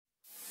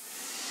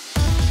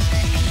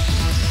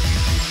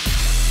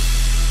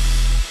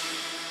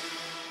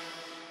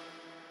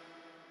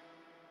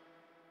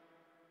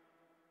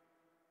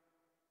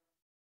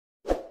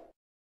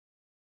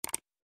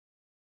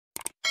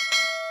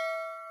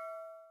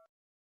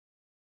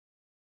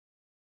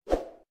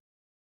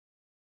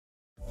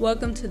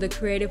Welcome to the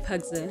Creative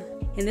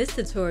Hagja. In this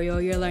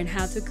tutorial, you'll learn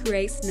how to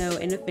create snow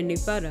in Affinity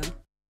Photo.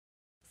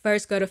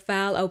 First, go to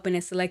File, Open,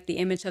 and select the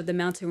image of the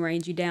mountain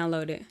range you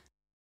downloaded.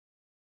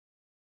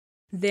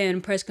 Then,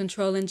 press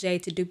Ctrl and J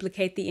to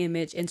duplicate the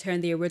image and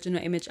turn the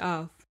original image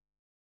off.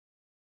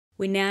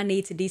 We now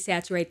need to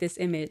desaturate this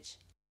image.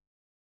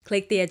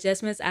 Click the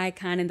Adjustments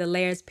icon in the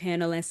Layers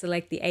panel and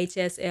select the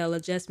HSL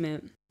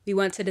adjustment. We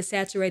want to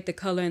desaturate the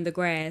color in the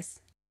grass.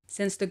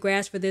 Since the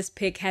grass for this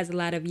pic has a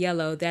lot of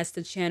yellow, that's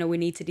the channel we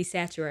need to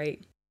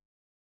desaturate.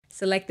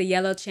 Select the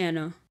yellow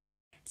channel.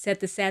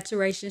 Set the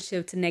saturation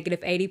shift to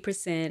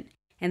 -80%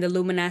 and the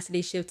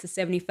luminosity shift to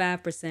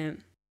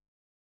 75%.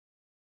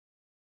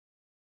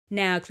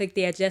 Now click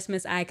the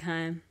Adjustments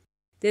icon.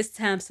 This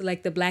time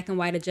select the black and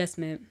white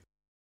adjustment.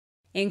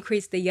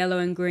 Increase the yellow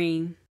and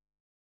green.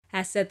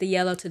 I set the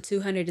yellow to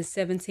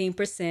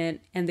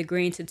 217% and the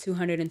green to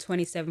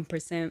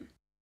 227%.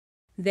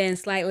 Then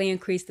slightly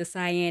increase the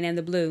cyan and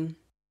the blue.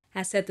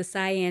 I set the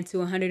cyan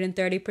to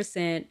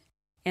 130%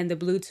 and the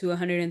blue to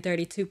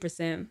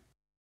 132%.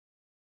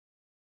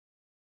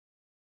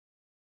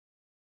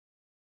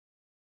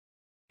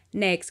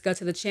 Next, go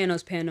to the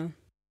Channels panel.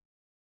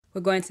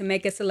 We're going to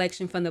make a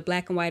selection from the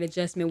black and white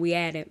adjustment we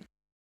added.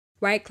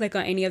 Right-click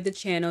on any of the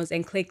channels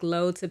and click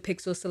Load to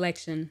Pixel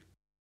Selection.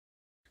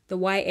 The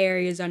white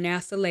areas are now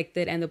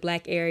selected and the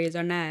black areas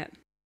are not.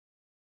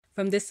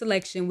 From this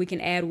selection, we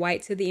can add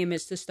white to the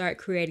image to start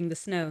creating the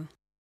snow.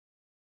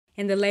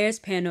 In the Layers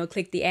panel,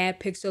 click the Add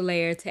Pixel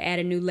layer to add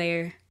a new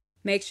layer.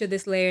 Make sure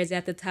this layer is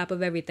at the top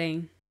of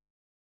everything.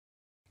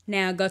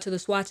 Now go to the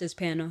Swatches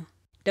panel.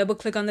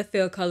 Double-click on the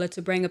fill color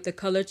to bring up the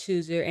color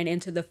chooser and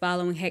enter the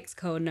following hex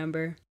code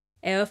number,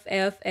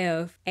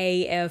 FFFAFA.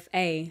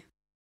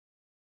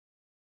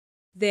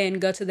 Then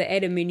go to the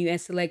Edit menu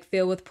and select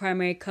Fill with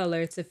Primary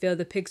Color to fill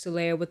the pixel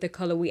layer with the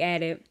color we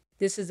added.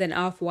 This is an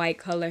off-white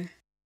color.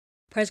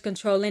 Press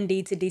Ctrl and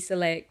D to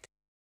deselect.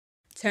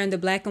 Turn the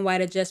black and white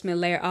adjustment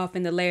layer off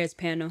in the Layers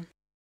panel.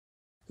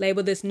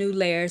 Label this new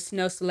layer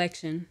Snow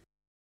Selection.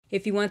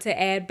 If you want to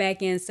add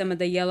back in some of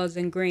the yellows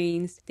and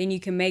greens, then you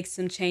can make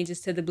some changes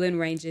to the blend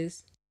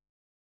ranges.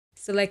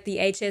 Select the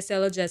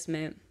HSL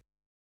adjustment.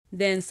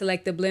 Then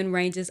select the Blend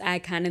Ranges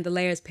icon in the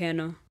Layers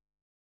panel.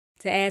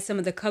 To add some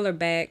of the color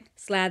back,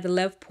 slide the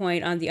left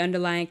point on the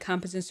underlying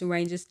composition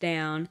ranges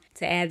down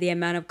to add the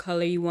amount of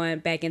color you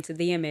want back into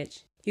the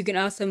image. You can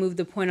also move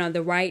the point on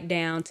the right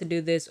down to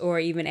do this or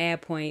even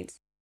add points.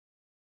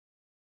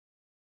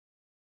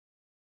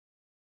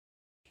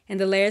 In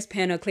the Layers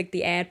panel, click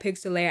the Add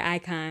Pixel Layer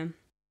icon.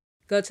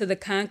 Go to the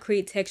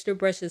Concrete Texture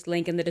Brushes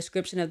link in the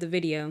description of the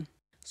video.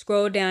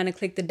 Scroll down and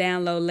click the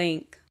Download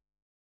link.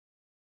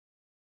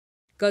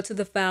 Go to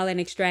the file and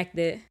extract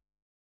it.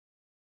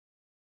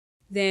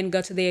 Then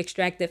go to the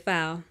extracted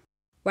file.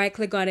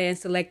 Right-click on it and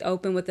select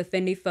Open with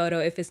Affinity Photo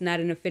if it's not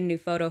an Affinity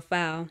Photo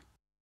file.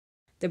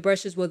 The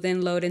brushes will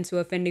then load into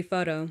Affinity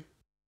Photo.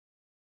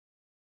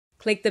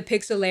 Click the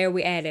pixel layer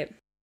we added.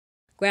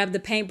 Grab the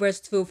Paintbrush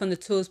tool from the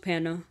Tools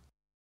panel.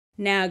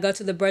 Now go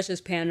to the Brushes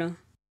panel.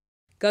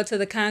 Go to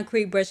the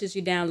concrete brushes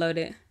you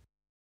downloaded.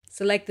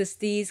 Select the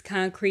Steez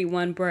Concrete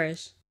 1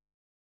 brush.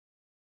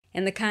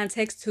 In the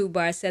Context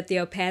toolbar, set the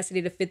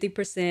opacity to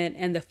 50%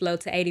 and the flow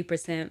to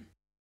 80%.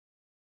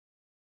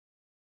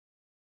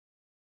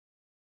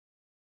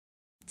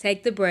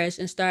 Take the brush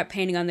and start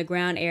painting on the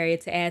ground area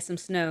to add some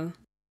snow.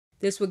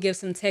 This will give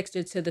some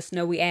texture to the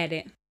snow we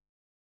added.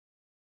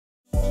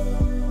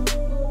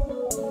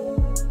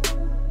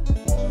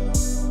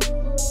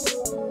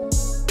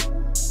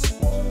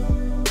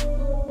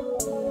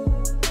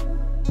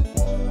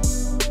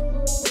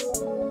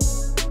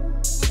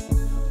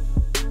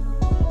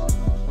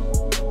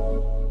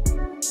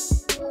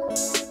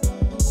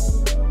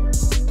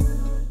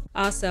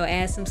 Also,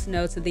 add some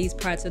snow to these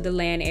parts of the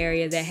land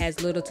area that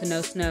has little to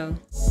no snow.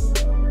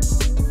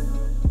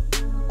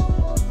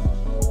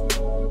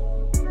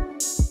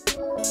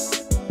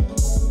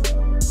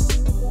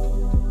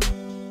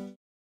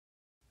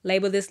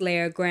 Label this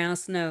layer Ground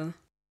Snow.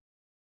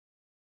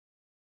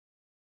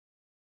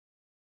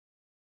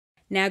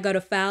 Now go to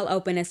File,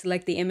 Open, and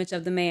select the image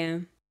of the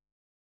man.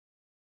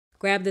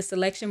 Grab the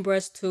Selection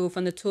Brush tool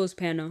from the Tools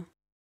panel.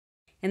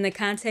 In the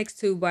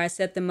Context toolbar,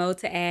 set the Mode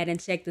to Add and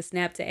check the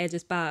Snap to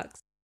Edges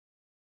box.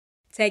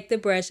 Take the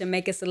brush and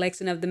make a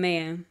selection of the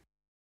man.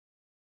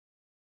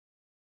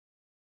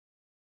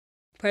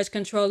 Press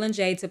Ctrl and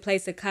J to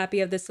place a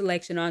copy of the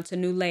selection onto a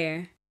new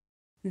layer.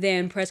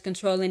 Then press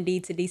Ctrl and D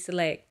to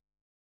deselect.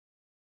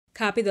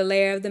 Copy the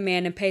layer of the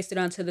man and paste it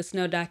onto the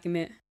snow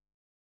document.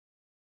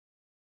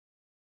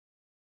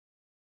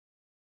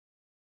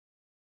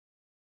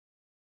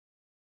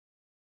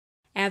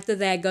 After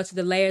that, go to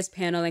the Layers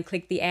panel and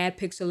click the Add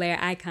Pixel Layer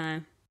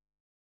icon.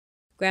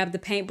 Grab the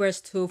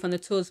Paintbrush tool from the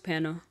Tools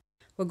panel.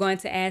 We're going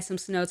to add some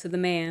snow to the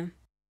man.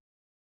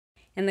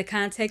 In the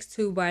Context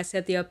toolbar,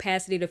 set the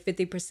opacity to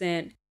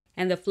 50%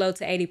 and the flow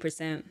to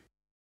 80%.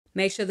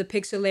 Make sure the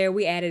pixel layer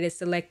we added is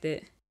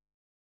selected.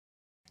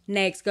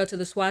 Next, go to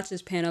the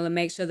Swatches panel and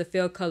make sure the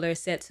fill color is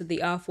set to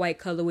the off-white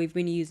color we've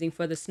been using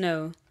for the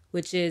snow.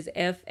 which is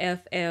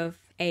FFFAFA.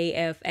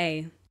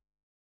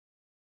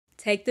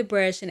 Take the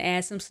brush and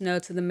add some snow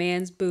to the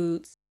man's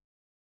boots,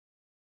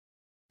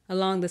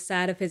 along the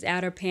side of his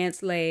outer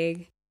pants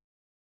leg,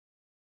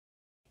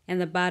 and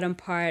the bottom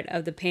part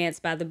of the pants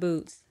by the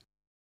boots.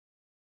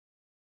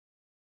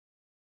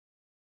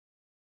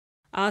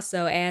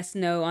 Also add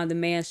snow on the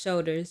man's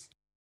shoulders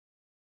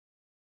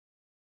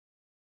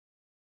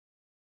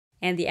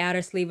and the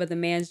outer sleeve of the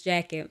man's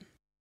jacket.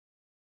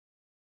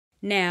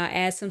 Now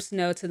add some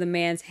snow to the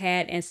man's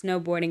hat and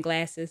snowboarding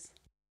glasses.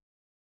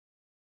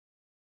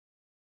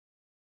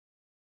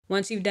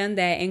 Once you've done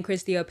that,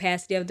 increase the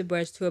opacity of the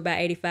brush to about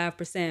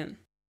 85%.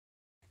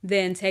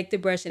 Then take the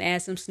brush and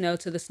add some snow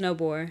to the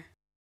snowboard.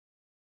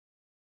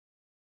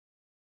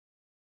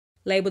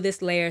 Label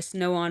this layer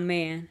Snow on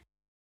Man.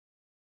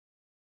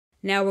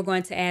 Now we're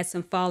going to add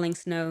some falling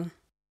snow.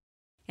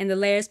 In the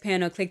Layers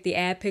panel, click the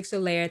Add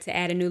Pixel layer to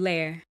add a new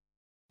layer.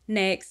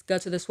 Next, go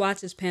to the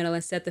Swatches panel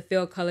and set the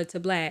fill color to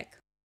black.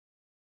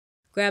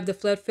 Grab the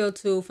Flood Fill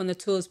tool from the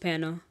Tools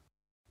panel.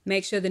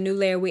 Make sure the new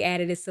layer we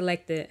added is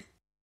selected.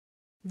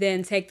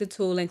 Then take the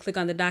tool and click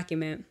on the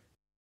document.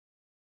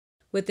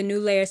 With the new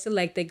layer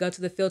selected, go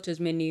to the Filters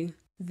menu.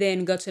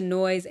 Then go to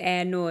Noise,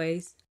 Add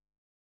Noise.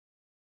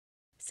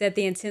 Set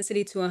the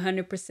intensity to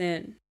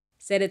 100%.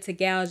 Set it to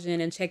Gaussian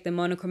and check the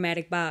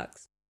monochromatic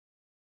box.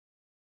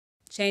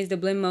 Change the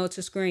blend mode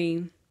to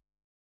Screen.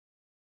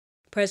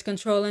 Press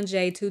Ctrl and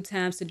J 2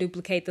 times to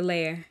duplicate the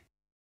layer.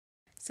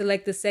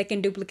 Select the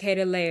second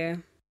duplicated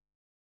layer.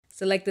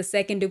 Select the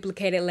second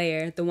duplicated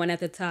layer, the one at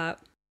the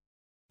top.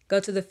 Go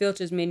to the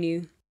Filters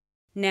menu.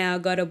 Now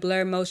go to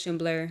Blur Motion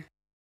Blur.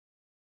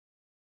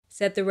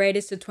 Set the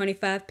radius to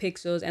 25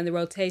 pixels and the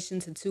rotation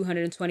to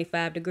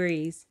 225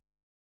 degrees.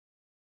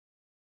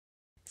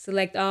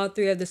 Select all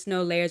three of the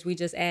snow layers we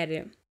just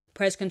added.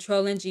 Press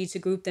Ctrl and G to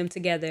group them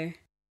together.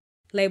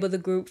 Label the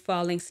group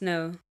Falling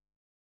Snow.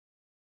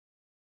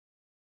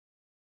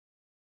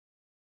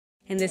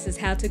 And this is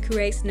how to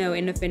create snow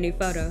in Affinity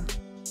Photo.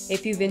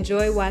 If you've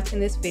enjoyed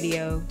watching this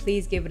video,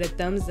 please give it a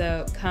thumbs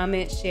up,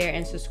 comment, share,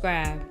 and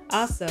subscribe.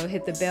 Also,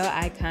 hit the bell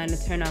icon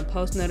to turn on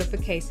post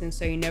notifications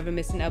so you never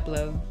miss an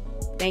upload.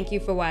 Thank you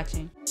for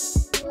watching.